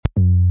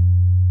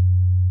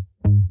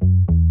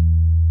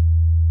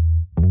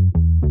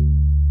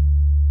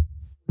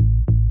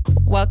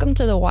Welcome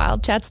to the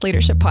Wildchats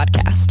Leadership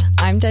Podcast.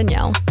 I'm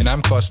Danielle. And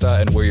I'm Costa,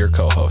 and we're your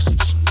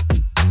co-hosts.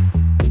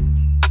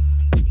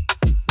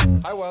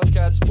 Hi,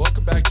 Wildcats.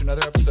 Welcome back to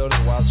another episode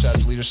of the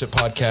Wildchats Leadership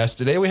Podcast.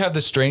 Today we have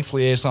the Strengths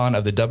Liaison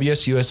of the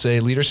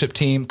WSUSA leadership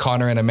team,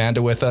 Connor and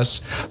Amanda, with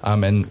us,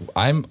 and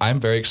I'm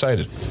very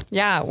excited.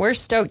 Yeah, we're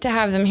stoked to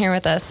have them here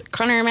with us.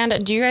 Connor and Amanda,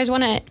 do you guys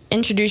want to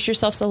introduce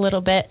yourselves a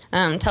little bit?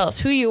 Tell us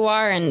who you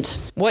are and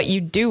what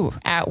you do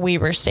at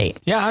Weber State.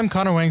 Yeah, I'm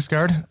Connor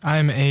Wangsgard.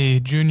 I'm a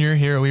junior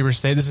here at Weber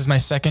State. This is my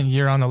second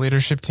year on the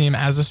leadership team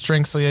as a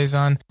Strengths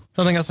Liaison.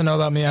 Something else to know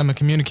about me, I'm a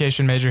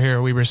communication major here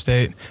at Weber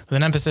State with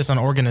an emphasis on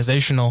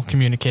organizational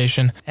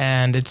communication.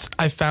 And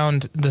I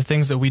found the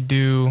things that we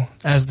do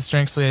as the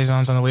Strengths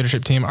Liaisons on the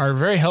leadership team are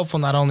very helpful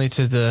not only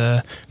to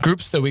the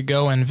groups that we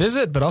go and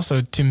visit, but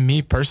also to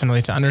me personally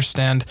to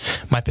understand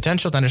my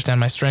potential, to understand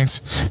my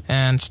strengths,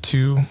 and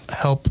to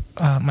help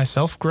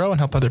myself grow and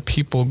help other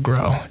people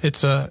grow.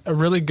 It's a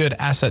really good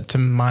asset to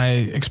my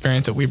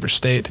experience at Weber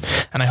State,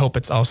 and I hope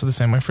it's also the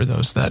same way for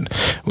those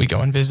that we go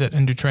and visit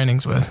and do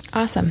trainings with.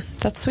 Awesome.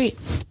 That's sweet.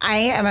 I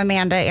am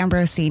Amanda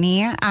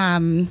Ambrosini.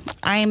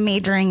 I'm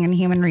majoring in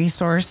human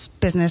resource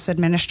business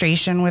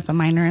administration with a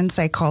minor in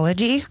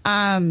psychology.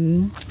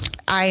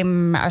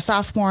 I'm a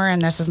sophomore,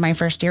 and this is my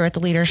first year with the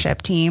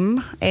leadership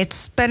team.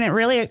 It's been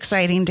really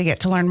exciting to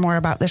get to learn more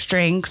about the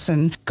strengths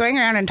and going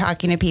around and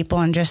talking to people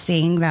and just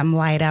seeing them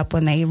light up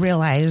when they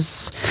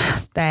realize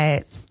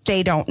that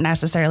they don't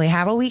necessarily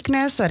have a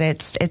weakness, that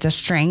it's a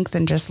strength,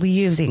 and just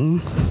using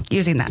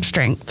that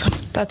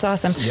strength. That's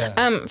awesome.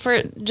 Yeah.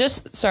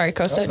 Sorry,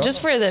 Costa. No.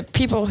 Just for the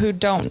people who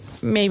don't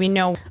maybe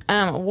know,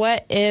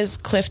 what is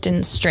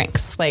Clifton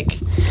Strengths?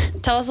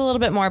 Tell us a little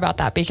bit more about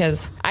that,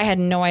 because I had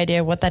no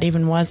idea what that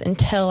even was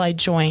until I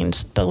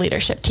joined the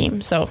leadership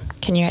team. So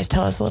can you guys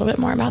tell us a little bit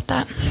more about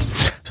that?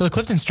 So the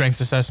Clifton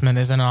Strengths Assessment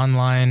is an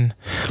online,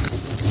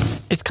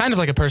 it's kind of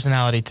like a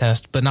personality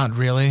test, but not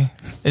really.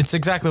 It's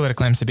exactly what it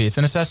claims to be. It's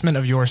an assessment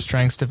of your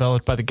strengths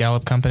developed by the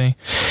Gallup Company.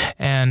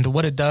 And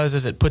what it does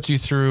is it puts you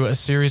through a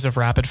series of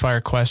rapid fire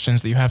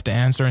questions that you have to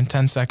answer in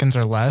 10 seconds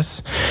or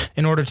less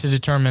in order to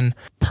determine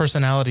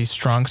personality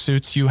strong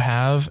suits you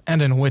have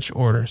and in which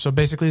order. So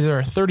basically there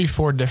are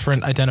 34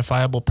 different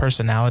identifiable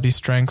personality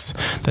strengths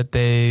that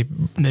they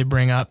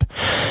bring up.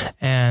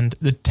 And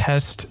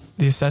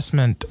the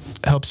assessment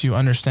helps you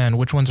understand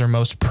which ones are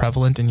most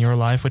prevalent in your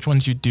life, which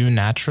ones you do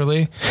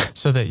naturally,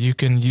 so that you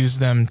can use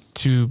them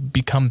to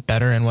become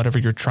better in whatever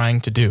you're trying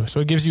to do. So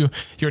it gives you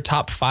your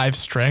top 5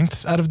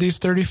 strengths out of these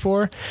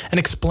 34 and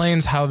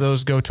explains how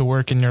those go to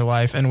work in your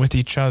life and with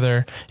each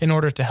other in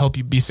order to help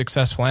you be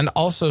successful, and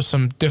also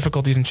some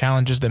difficulties and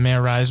challenges that may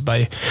arise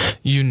by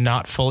you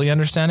not fully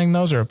understanding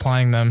those or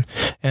applying them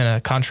in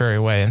a contrary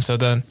way. And so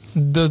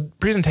the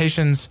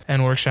presentations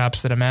and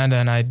workshops that Amanda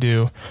and I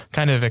do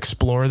kind of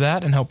explore that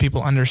and help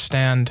people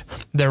understand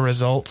their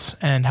results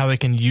and how they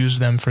can use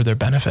them for their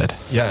benefit.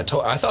 Yeah,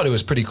 I thought it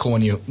was pretty cool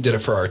when you did it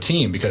for our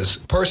team, because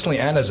personally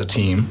and as a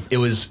team, it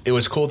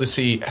was cool to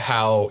see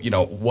how,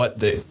 what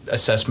the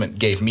assessment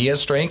gave me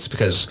as strengths,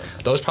 because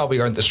those probably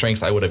aren't the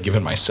strengths I would have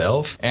given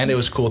myself. And it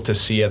was cool to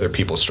see other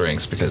people's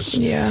strengths, because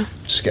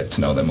just get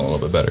to know them a little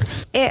bit better.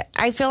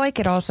 I feel like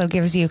it also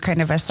gives you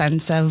kind of a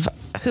sense of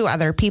who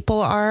other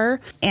people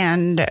are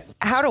and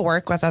how to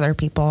work with other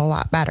people a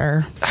lot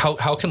better.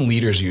 How can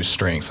leaders use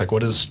strengths?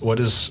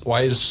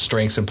 Why is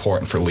strengths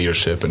important for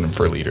leadership and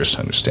for leaders to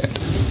understand?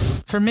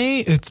 For me,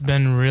 it's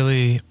been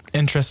really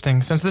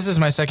interesting. Since this is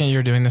my second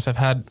year doing this, I've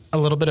had a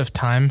little bit of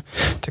time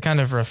to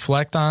kind of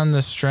reflect on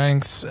the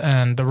strengths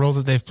and the role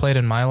that they've played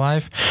in my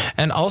life.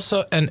 And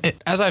also,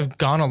 as I've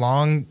gone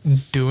along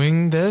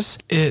doing this,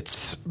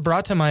 it's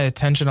brought to my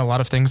attention a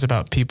lot of things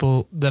about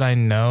people that I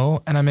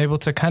know, and I'm able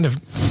to kind of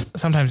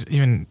sometimes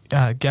even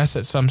guess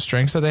at some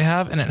strengths that they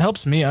have, and it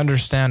helps me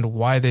understand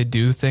why they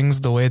do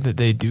things the way that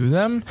they do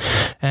them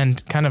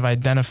and kind of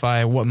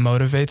identify what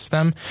motivates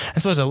them.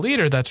 And so as a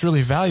leader, that's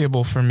really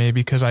valuable for me,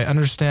 because I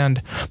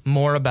understand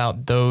more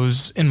about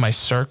those in my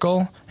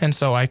circle, and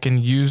so I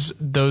can use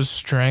those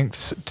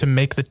strengths to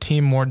make the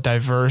team more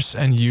diverse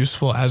and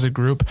useful as a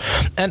group,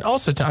 and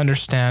also to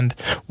understand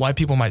why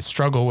people might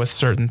struggle with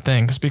certain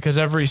things, because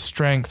every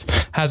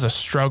strength has a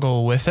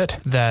struggle with it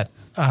that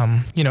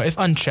if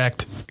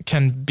unchecked,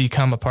 can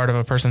become a part of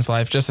a person's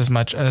life just as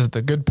much as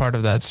the good part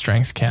of that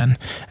strength can.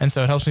 And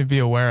so it helps me be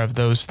aware of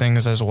those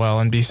things as well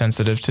and be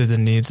sensitive to the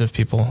needs of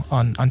people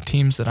on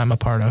teams that I'm a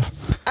part of.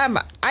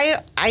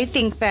 I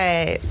think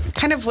that,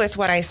 kind of with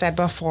what I said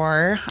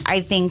before, I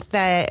think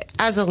that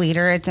as a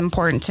leader, it's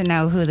important to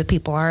know who the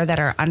people are that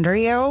are under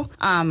you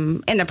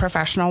in the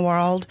professional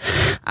world.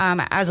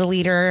 As a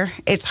leader,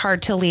 it's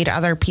hard to lead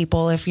other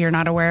people if you're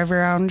not aware of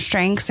your own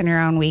strengths and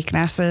your own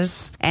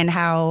weaknesses and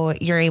how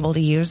you're able to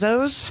use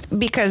those.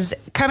 Because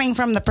coming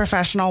from the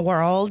professional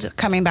world,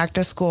 coming back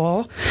to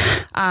school,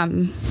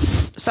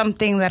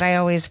 something that I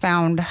always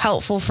found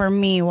helpful for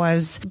me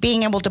was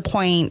being able to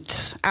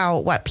point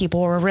out what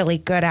people were really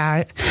good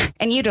at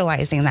and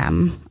utilizing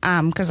them.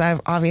 Because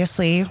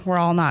we're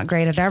all not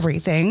great at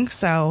everything.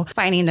 So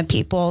finding the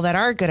people that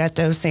are good at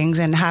those things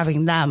and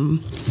having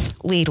them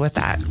lead with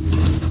that.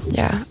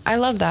 Yeah, I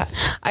love that.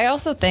 I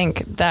also think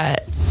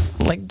that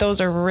like those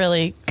are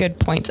really good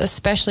points,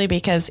 especially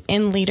because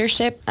in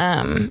leadership,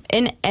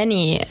 in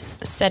any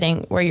setting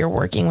where you're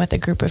working with a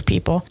group of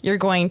people, you're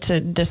going to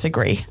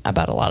disagree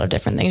about a lot of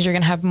different things. You're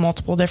going to have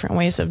multiple different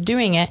ways of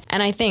doing it.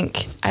 And I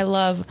think I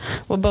love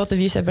what both of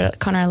you said, but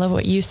Connor, I love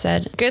what you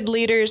said. Good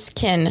leaders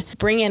can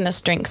bring in the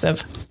strengths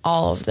of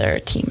all of their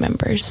team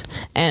members.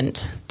 And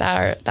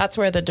that's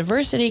where the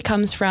diversity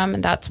comes from.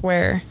 And that's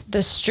where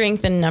the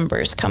strength in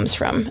numbers comes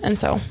from. And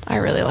so I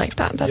really like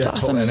that. That's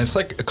awesome. Totally. And it's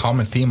like a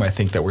common theme, I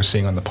think, that we're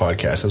seeing on the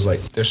podcast is like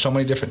there's so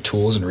many different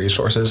tools and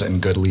resources,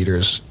 and good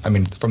leaders, I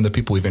mean, from the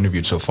people we've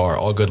interviewed so far,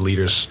 all good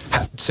leaders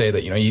say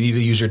that, you need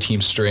to use your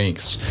team's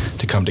strengths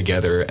to come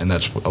together. And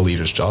that's what a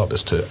leader's job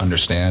is, to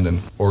understand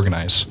and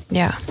organize.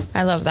 Yeah,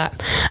 I love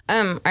that.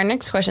 Our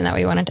next question that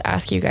we wanted to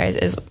ask you guys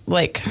is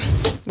like,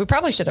 we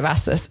probably should have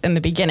asked this in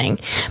the beginning,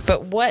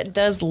 but what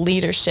does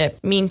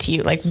leadership mean to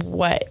you? Like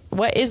what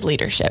is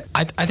leadership?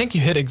 I think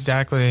you hit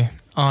exactly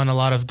on a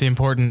lot of the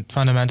important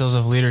fundamentals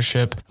of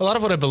leadership. A lot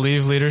of what I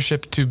believe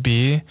leadership to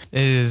be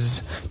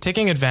is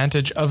taking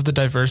advantage of the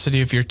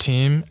diversity of your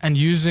team and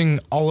using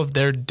all of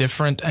their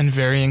different and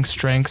varying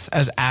strengths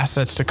as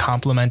assets to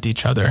complement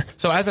each other.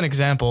 So as an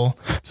example,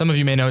 some of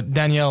you may know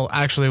Danielle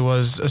actually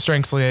was a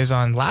strengths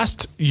liaison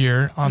last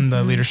year on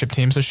the leadership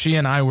team. So she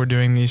and I were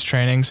doing these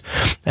trainings,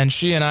 and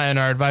she and I and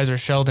our advisor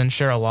Sheldon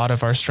share a lot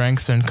of our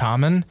strengths in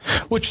common,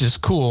 which is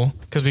cool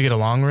because we get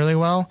along really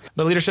well.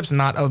 But leadership's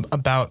not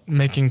about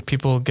making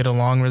people get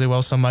along really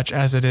well so much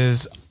as it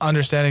is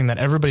understanding that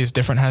everybody's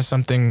different, has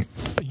something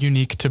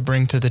unique to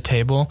bring to the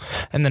table,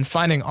 and then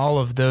finding all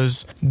of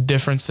those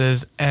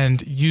differences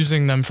and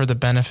using them for the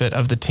benefit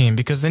of the team,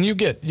 because then you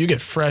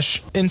get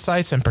fresh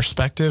insights and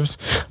perspectives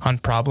on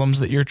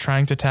problems that you're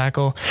trying to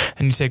tackle,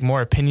 and you take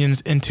more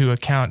opinions into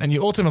account, and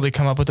you ultimately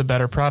come up with a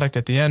better product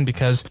at the end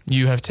because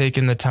you have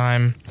taken the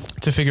time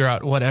to figure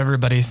out what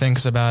everybody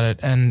thinks about it,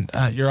 and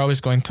you're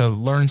always going to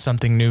learn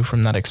something new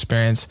from that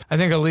experience. I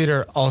think a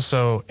leader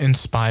also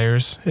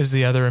inspires is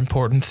the other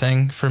important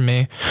thing for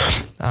me.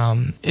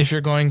 If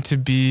you're going to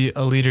be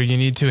a leader, you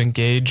need to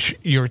engage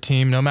your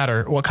team, no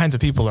matter what kinds of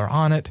people are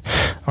on it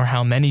or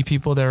how many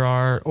people there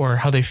are or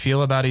how they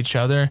feel about each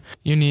other.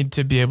 You need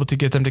to be able to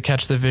get them to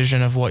catch the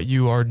vision of what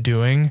you are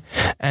doing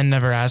and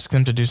never ask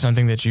them to do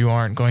something that you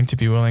aren't going to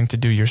be willing to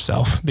do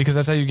yourself, because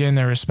that's how you gain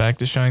their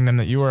respect, is showing them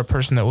that you are a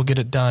person that will get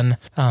it done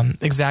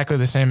exactly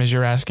the same as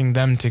you're asking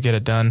them to get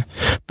it done,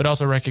 but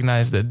also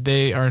recognize that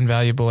they are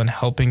invaluable in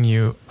helping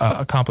you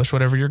accomplish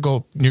whatever your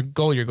goal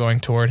you're going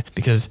toward,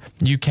 because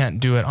you can't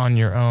do it on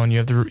your own. You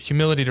have the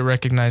humility to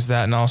recognize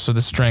that, and also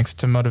the strength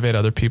to motivate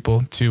other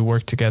people to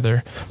work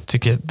together to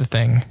get the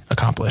thing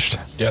accomplished.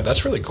 Yeah,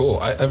 that's really cool.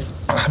 I've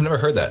never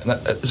heard that.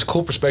 And it's a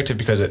cool perspective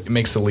because it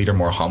makes the leader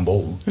more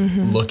humble,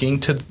 looking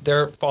to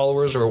their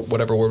followers, or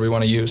whatever word we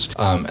want to use,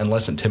 and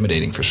less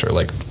intimidating for sure.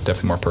 Like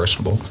definitely more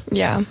personable.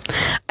 Yeah,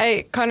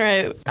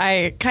 Connor,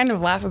 I kind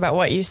of laugh about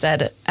what you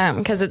said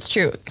because it's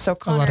true. So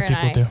Connor, a lot of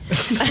people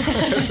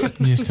do.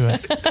 I'm used to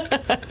it.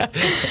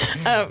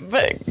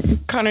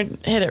 But Connor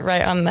hit it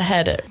right on the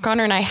head.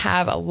 Connor and I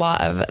have a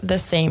lot of the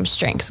same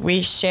strengths.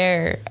 We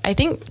share, I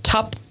think,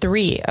 top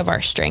 3 of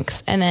our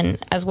strengths, and then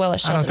as well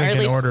as Sheldon. I don't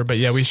think in order, but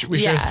yeah, we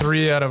share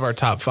 3 out of our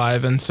top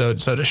 5, and so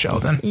does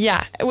Sheldon.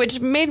 Yeah, which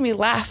made me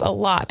laugh a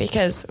lot,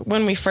 because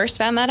when we first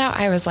found that out,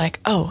 I was like,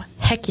 oh,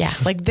 heck yeah.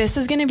 Like, this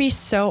is going to be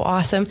so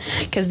awesome,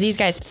 because these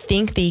guys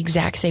think the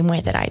exact same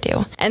way that I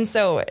do. And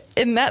so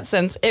in that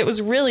sense, it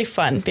was really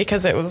fun,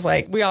 because it was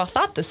like we all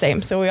thought the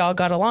same, so we all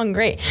got along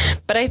great.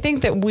 But I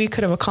think that we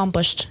could have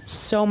accomplished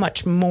so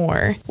much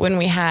more when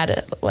we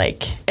had,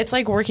 like, it's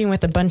like working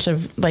with a bunch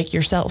of, like,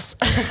 yourselves.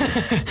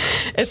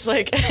 It's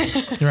like...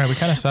 You're right, we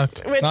kind of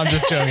sucked. No, I'm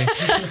just joking.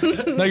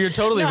 No, you're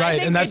totally right. I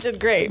think and that's we did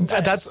great.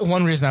 That's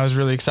one reason I was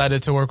really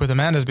excited to work with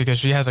Amanda, is because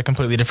she has a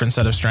completely different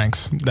set of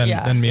strengths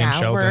than me and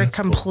Sheldon. We're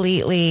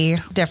completely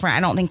different. I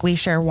don't think we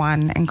share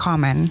one in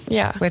common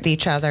with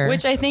each other.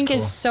 Which I think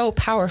is so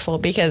powerful,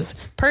 because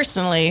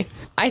personally,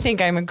 I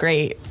think I'm a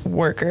great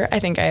worker. I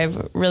think I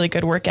have really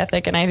good work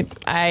ethic, and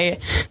I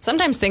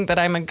sometimes think that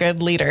I'm a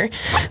good leader.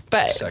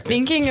 But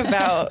thinking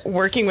about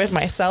working with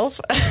myself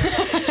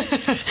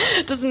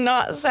does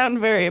not sound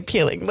very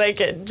appealing.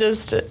 Like, it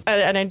just,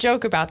 and I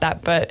joke about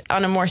that, but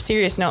on a more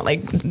serious note,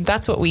 like,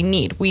 that's what we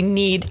need. We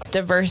need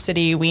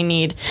diversity. We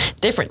need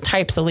different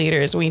types of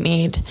leaders. We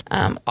need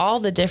all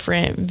the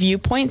different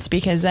viewpoints,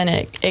 because then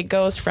it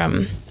goes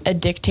from a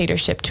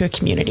dictatorship to a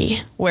community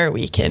where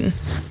we can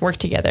work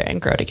together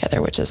and grow together,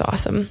 which is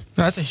awesome.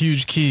 That's a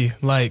huge key.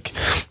 Like,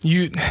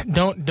 you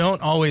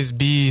don't always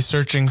be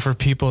searching for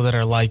people that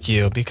are like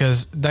you,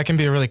 because that can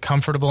be a really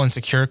comfortable and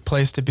secure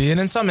place to be. And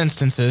in some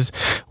instances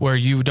where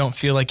you don't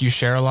feel like you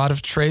share a lot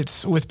of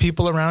traits with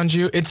people around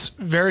you, it's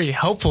very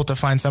helpful to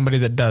find somebody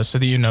that does, so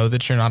that you know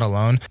that you're not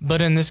alone.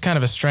 But in this kind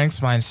of a strengths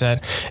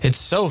mindset, it's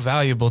so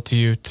valuable to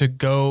you to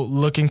go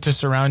looking to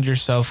surround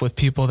yourself with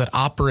people that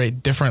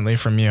operate differently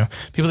from you,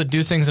 people that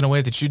do things in a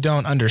way that you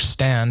don't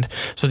understand,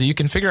 so that you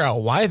can figure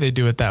out why they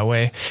do it that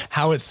way,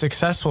 how it's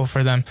successful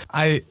for them.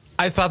 I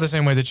I thought the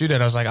same way that you did.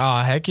 I was like, oh,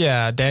 heck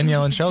yeah.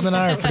 Danielle and Sheldon and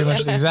I are pretty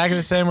much exactly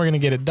the same. We're going to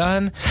get it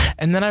done.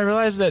 And then I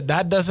realized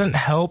that doesn't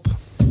help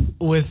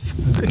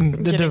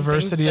with the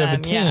diversity of a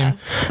team. Yeah.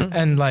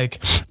 And like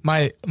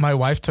my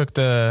wife took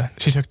the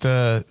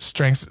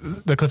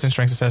Clifton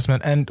Strengths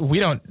Assessment, and we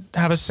don't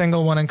have a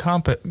single one in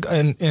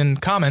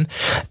common.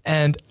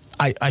 And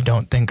I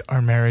don't think our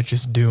marriage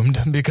is doomed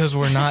because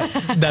we're not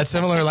that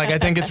similar. Like, I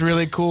think it's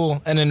really cool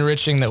and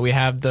enriching that we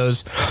have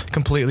those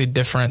completely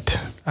different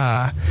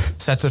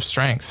sets of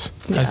strengths.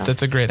 Yeah.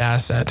 That's a great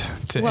asset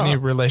to any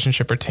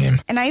relationship or team.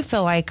 And I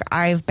feel like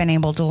I've been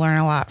able to learn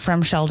a lot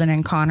from Sheldon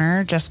and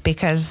Connor just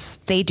because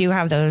they do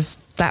have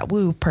that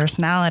woo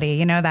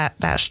personality,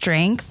 that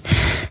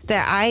strength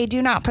that I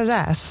do not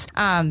possess.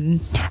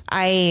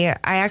 I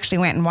actually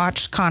went and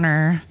watched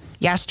Connor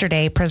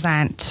yesterday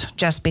present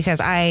just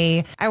because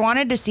I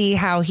wanted to see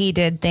how he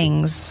did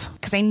things,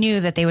 because I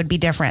knew that they would be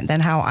different than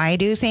how I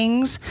do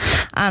things.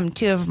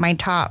 Two of my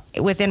top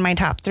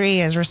 3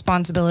 is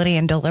responsibility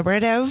and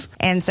deliberative.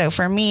 And so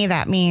for me,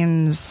 that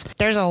means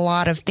there's a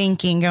lot of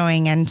thinking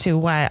going into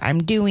what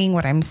I'm doing,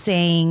 what I'm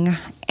saying.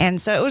 And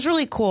so it was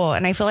really cool.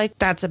 And I feel like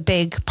that's a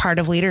big part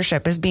of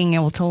leadership, is being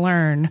able to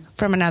learn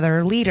from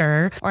another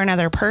leader or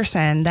another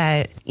person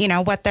that,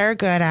 what they're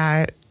good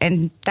at.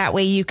 And that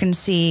way you can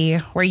see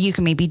where you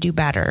can maybe do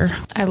better.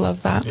 I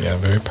love that. Yeah,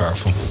 very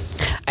powerful.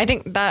 I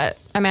think that,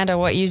 Amanda,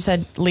 what you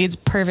said leads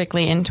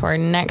perfectly into our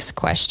next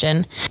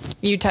question.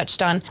 You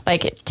touched on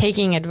like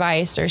taking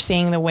advice or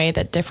seeing the way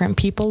that different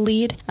people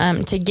lead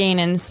to gain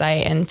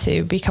insight and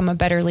to become a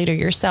better leader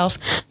yourself.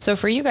 So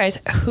for you guys,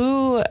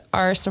 who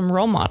are some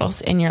role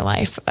models in your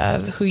life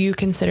of who you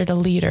considered a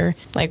leader?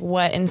 Like,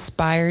 what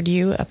inspired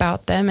you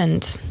about them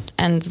and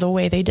the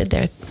way they did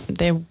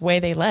the way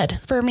they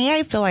led? For me,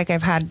 I feel like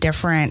I've had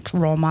different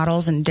role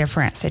models in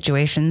different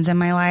situations in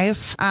my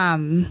life.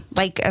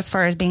 Like as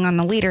far as being on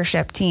the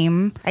leadership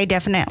team, I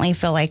definitely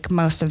feel like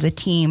most of the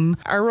team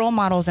are role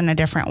models in a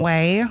different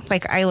way.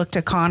 Like I look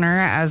to Connor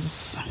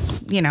as,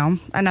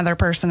 another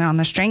person on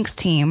the strengths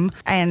team,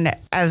 and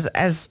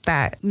as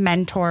that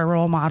mentor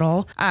role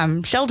model.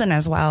 Sheldon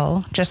as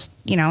well. Just,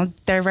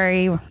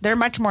 they're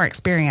much more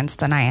experienced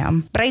than I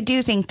am. But I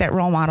do think that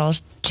role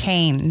models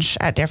change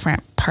at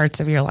different parts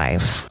of your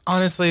life.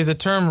 Honestly, the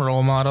term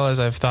role model, as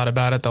I've thought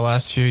about it the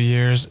last few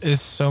years,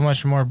 is so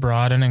much more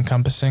broad and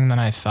encompassing than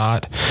I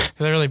thought.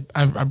 Because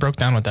I broke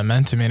down what that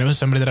meant to me, and it was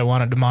somebody that I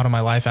wanted to model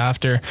my life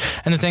after.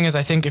 And the thing is,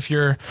 I think if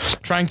you're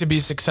trying to be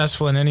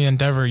successful in any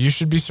endeavor, you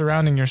should be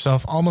surrounding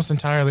yourself almost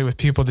entirely with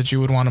people that you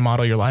would want to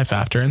model your life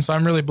after. And so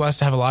I'm really blessed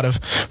to have a lot of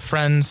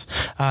friends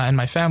and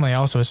my family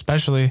also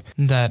especially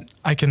that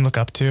I can look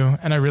up to,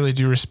 and I really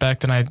do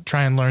respect, and I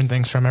try and learn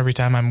things from every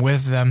time I'm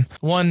with them.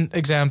 One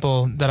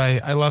example that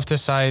I love to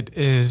cite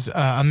is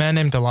a man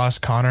named DeLoss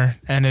Connor.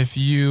 And if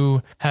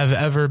you have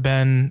ever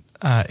been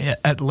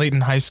at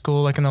Layton High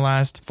School, like in the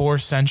last 4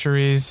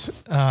 centuries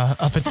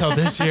up until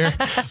this year,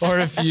 or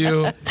if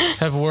you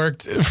have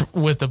worked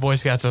with the Boy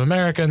Scouts of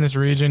America in this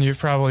region, you've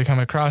probably come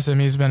across him.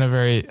 He's been a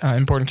very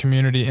important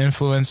community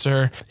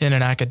influencer in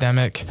an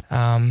academic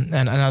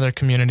and other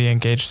community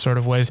engaged sort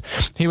of ways.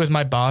 He was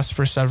my boss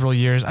for several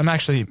years.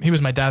 He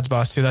was my dad's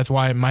boss too. That's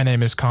why my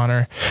name is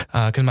Connor,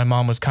 because my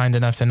mom was kind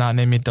enough to not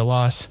name me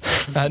DeLoss.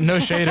 No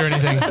shade or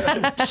anything.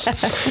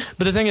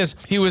 But the thing is,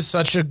 he was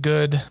such a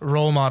good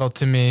role model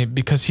to me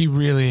because he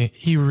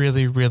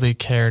really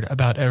cared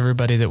about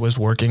everybody that was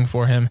working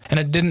for him. And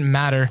it didn't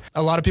matter.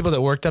 A lot of people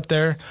that worked up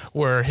there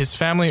were his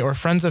family or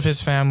friends of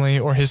his family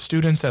or his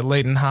students at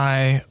Layton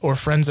High or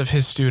friends of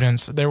his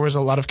students. There was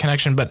a lot of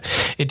connection, but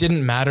it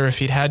didn't matter if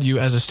he'd had you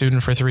as a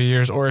student for 3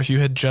 years or if you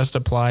had just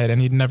applied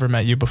and he'd never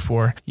met you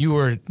before. You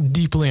were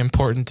deeply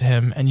important to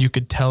him, and you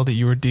could tell that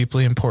you were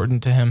deeply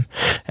important to him.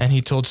 And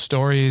he told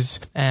stories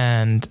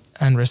and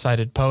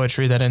recited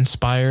poetry that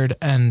inspired,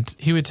 and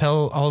he would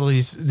tell all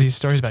these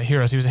stories about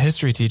heroes. He was a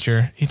history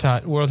teacher. He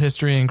taught world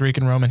history and Greek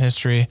and Roman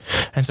history,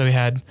 and so he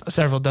had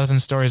several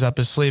dozen stories up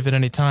his sleeve at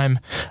any time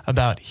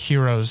about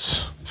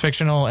heroes,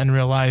 fictional and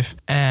real life,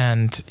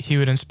 and he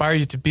would inspire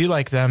you to be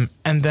like them.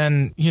 And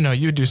then, you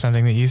would do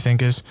something that you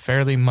think is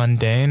fairly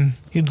mundane.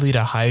 You'd lead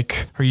a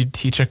hike or you'd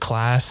teach a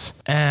class,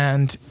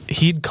 and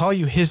he'd call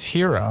you his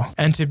hero.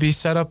 And to be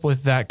set up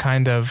with that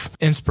kind of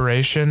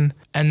inspiration,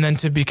 and then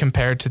to be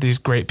compared to these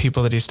great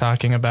people that he's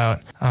talking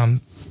about,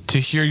 to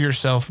hear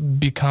yourself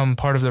become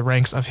part of the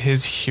ranks of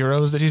his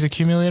heroes that he's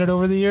accumulated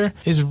over the year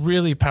is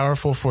really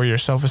powerful for your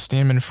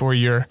self-esteem and for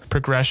your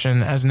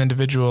progression as an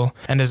individual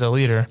and as a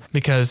leader,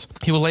 because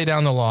he will lay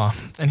down the law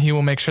and he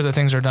will make sure that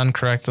things are done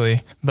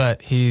correctly,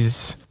 but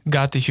he's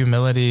got the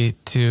humility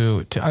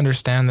to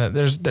understand that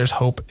there's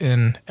hope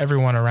in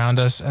everyone around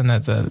us, and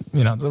that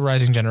the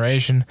rising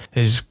generation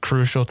is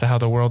crucial to how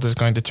the world is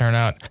going to turn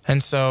out.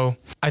 And so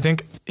I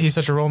think he's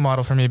such a role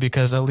model for me,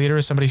 because a leader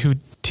is somebody who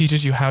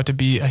teaches you how to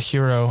be a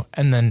hero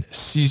and then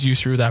sees you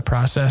through that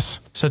process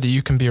so that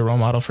you can be a role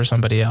model for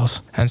somebody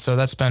else. And so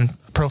that's been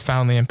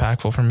profoundly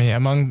impactful for me.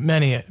 Among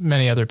many,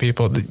 many other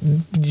people,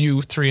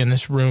 you three in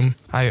this room,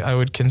 I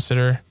would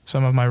consider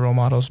some of my role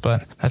models,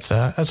 but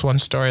that's one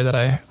story that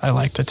I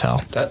like to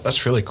tell.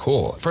 That's really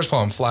cool. First of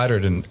all, I'm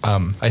flattered, and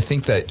I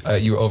think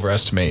that you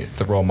overestimate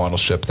the role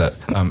modelship that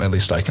at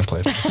least I can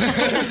play.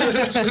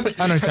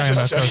 I'm not talking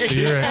about Toasty.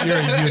 You're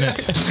a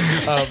unit.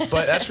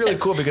 But that's really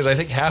cool because I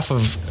think half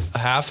of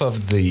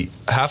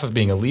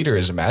being a leader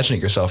is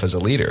imagining yourself as a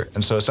leader,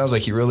 and so it sounds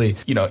like you really,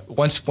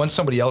 once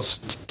somebody else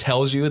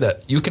tells you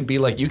that you can be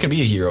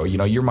a hero,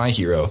 you're my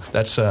hero.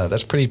 That's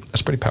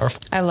pretty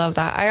powerful. I love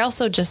that. I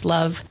also just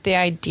love the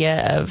idea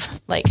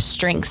of like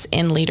strengths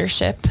in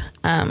leadership,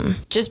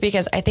 just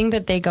because I think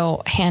that they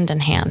go hand in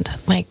hand.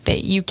 Like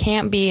that you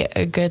can't be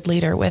a good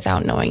leader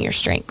without knowing your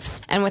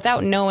strengths, and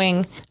without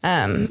knowing,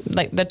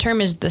 like the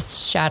term is the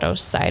shadow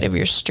side of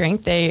your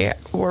strength. They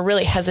were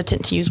really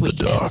hesitant to use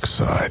weakness. The dark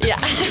side. Yeah.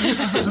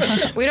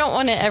 We don't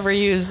want to ever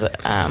use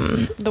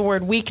the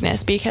word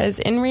weakness, because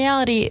in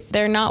reality,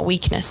 they're not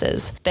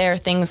weaknesses. They're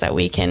things that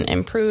we can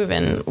improve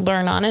and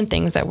learn on, and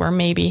things that we're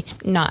maybe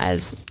not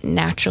as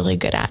naturally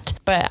good at.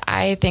 But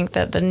I think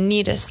that the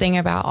neatest thing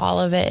about all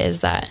of it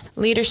is that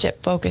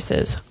leadership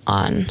focuses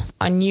on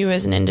you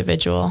as an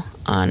individual,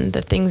 on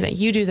the things that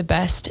you do the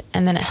best,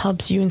 and then it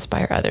helps you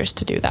inspire others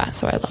to do that.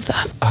 So I love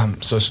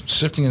that. So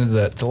shifting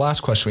into the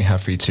last question we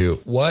have for you two,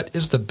 what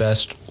is the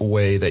best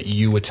way that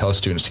you would tell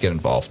students to get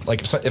involved?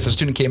 Like if a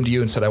student came to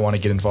you and said, I want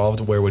to get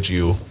involved, where would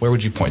you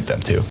point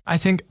them to? I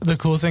think the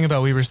cool thing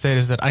about Weber State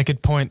is that I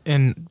could point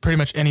in pretty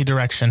much any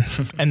direction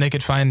and they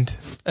could find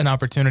an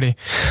opportunity.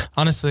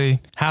 Honestly,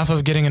 half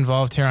of getting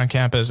involved here on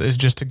campus is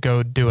just to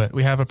go do it.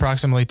 We have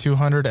approximately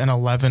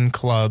 211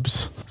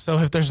 clubs. So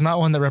if there's not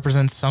one that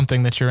represents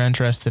something that you're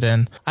interested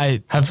in,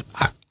 I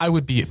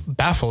would be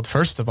baffled,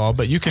 first of all,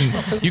 but you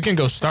can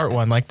go start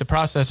one. Like the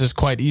process is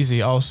quite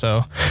easy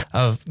also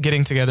of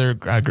getting together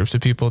groups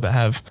of people that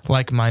have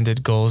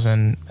like-minded goals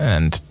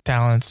and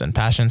talents and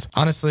passions.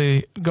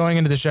 Honestly, going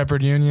into the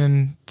Shepherd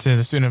Union, to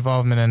the Student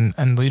Involvement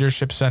and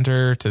Leadership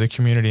Center, to the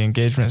Community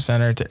Engagement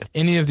Center, to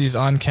any of these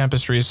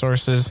on-campus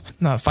resources,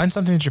 find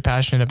something that you're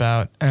passionate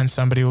about and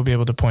somebody will be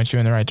able to point you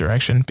in the right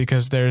direction,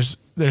 because there's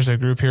a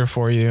group here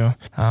for you.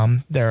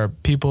 There are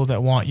people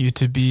that want you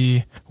to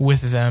be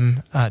with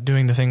them,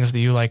 doing the things that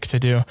you like to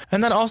do.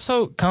 And then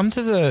also come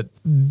to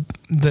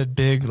the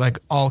big, like,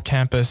 all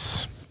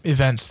campus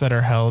events that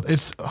are held.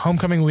 It's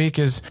homecoming week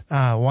is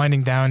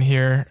winding down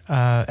here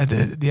at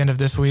the end of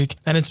this week,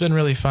 and it's been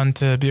really fun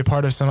to be a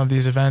part of some of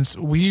these events.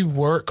 We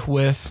work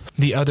with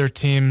the other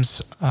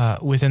teams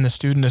within the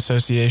student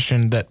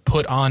association that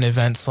put on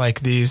events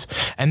like these,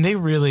 and they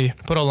really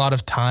put a lot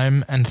of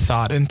time and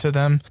thought into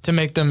them to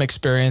make them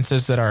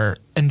experiences that are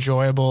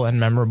enjoyable and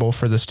memorable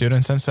for the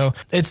students. And so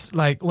it's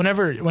like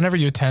whenever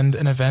you attend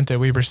an event at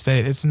Weber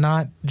State, it's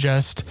not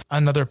just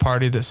another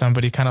party that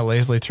somebody kind of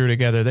lazily threw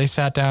together. They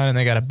sat down and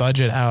they got a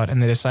budget out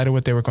and they decided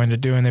what they were going to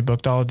do, and they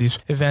booked all of these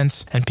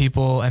events and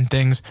people and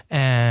things,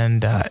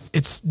 and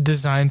it's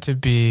designed to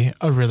be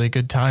a really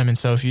good time. And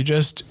so if you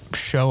just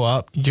show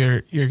up,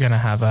 you're gonna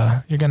have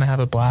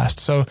a blast.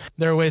 So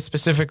there are ways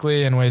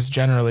specifically and ways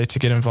generally to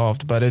get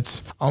involved, but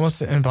it's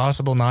almost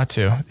impossible not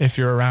to if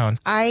you're around.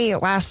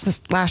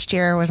 Last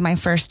year was my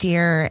first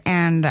year,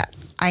 and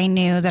I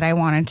knew that I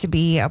wanted to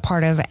be a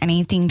part of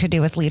anything to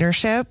do with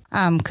leadership,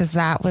 because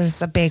that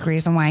was a big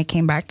reason why I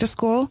came back to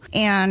school.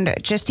 And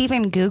just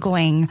even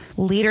Googling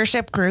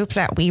leadership groups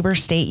at Weber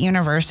State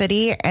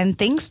University, and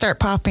things start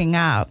popping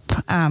up.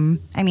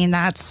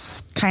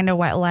 That's kind of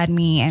what led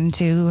me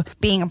into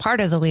being a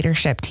part of the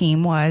leadership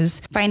team,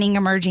 was finding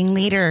emerging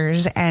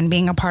leaders and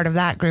being a part of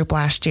that group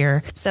last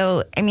year.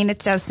 So,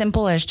 it's as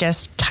simple as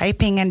just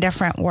typing in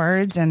different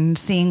words and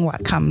seeing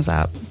what comes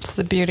up. It's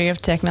the beauty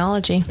of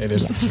technology. It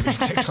is.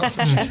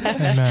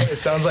 Yes. It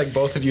sounds like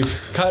both of you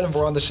kind of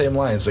were on the same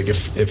lines. Like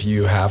if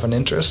you have an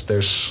interest,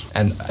 there's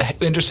an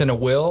interest in a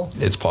will,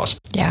 it's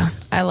possible. Yeah,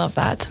 I love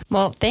that.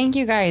 Well, thank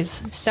you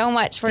guys so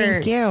much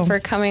for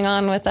coming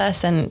on with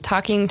us and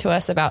talking to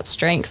us about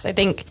strengths. I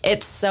think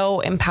it's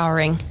so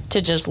empowering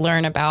to just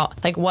learn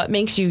about like what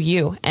makes you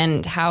you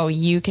and how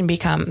you can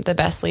become the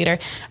best leader.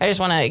 I just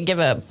want to give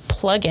a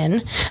plug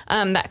in.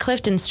 That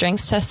Clifton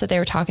Strengths Test that they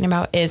were talking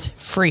about is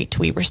free to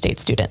Weber State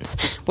students,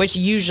 which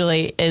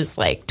usually is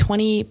like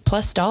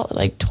 $20+,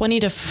 like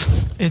 $20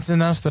 to. It's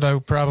enough that I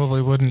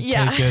probably wouldn't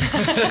take it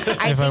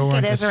if I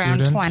weren't a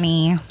student. Around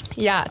 20.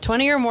 Yeah,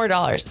 $20 or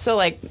more. So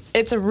like,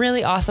 it's a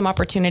really awesome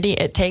opportunity.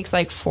 It takes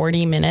like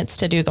 40 minutes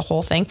to do the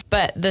whole thing,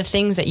 but the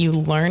things that you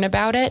learn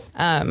about it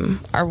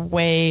are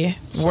way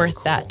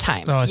worth that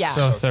time. Oh, it's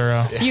so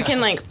thorough. You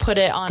can like put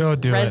it on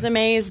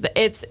resumes.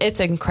 It's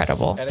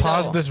incredible.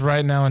 Pause this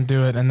right now and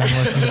do it, and then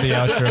listen to the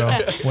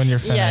outro when you're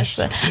finished.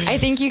 Yes, I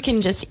think you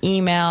can just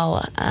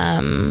email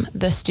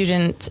the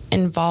Student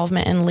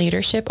Involvement and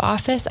Leadership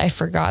Office. I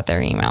forgot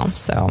their email,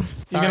 so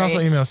Sorry. You can also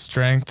email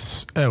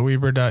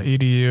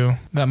strengths@weber.edu.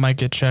 That might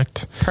get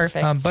checked.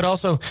 Perfect. But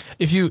also,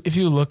 if you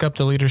look up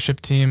the leadership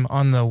team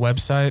on the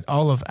website,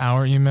 all of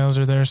our emails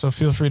are there. So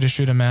feel free to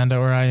shoot Amanda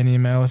or I an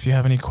email if you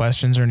have any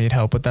questions or need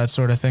help with that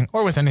sort of thing,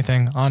 or with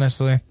anything,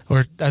 honestly.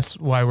 Or that's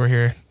why we're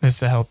here, is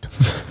to help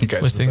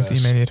with things that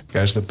you may need. You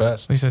guys are the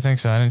best. At least I think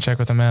so. I didn't check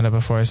with Amanda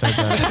before I said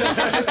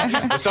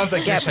that. It sounds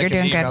like Yep, you're you're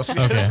checking doing emails.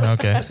 good.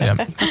 Okay.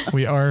 Yeah.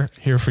 We are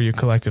here for you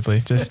collectively.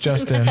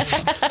 Just in. All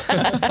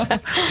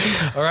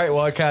right,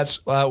 Wildcats.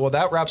 Well,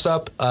 that wraps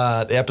up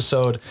the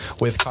episode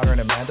with Connor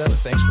and Amanda.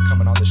 Thanks for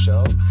coming on the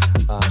show.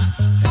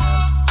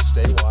 And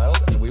stay wild,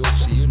 and we will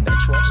see you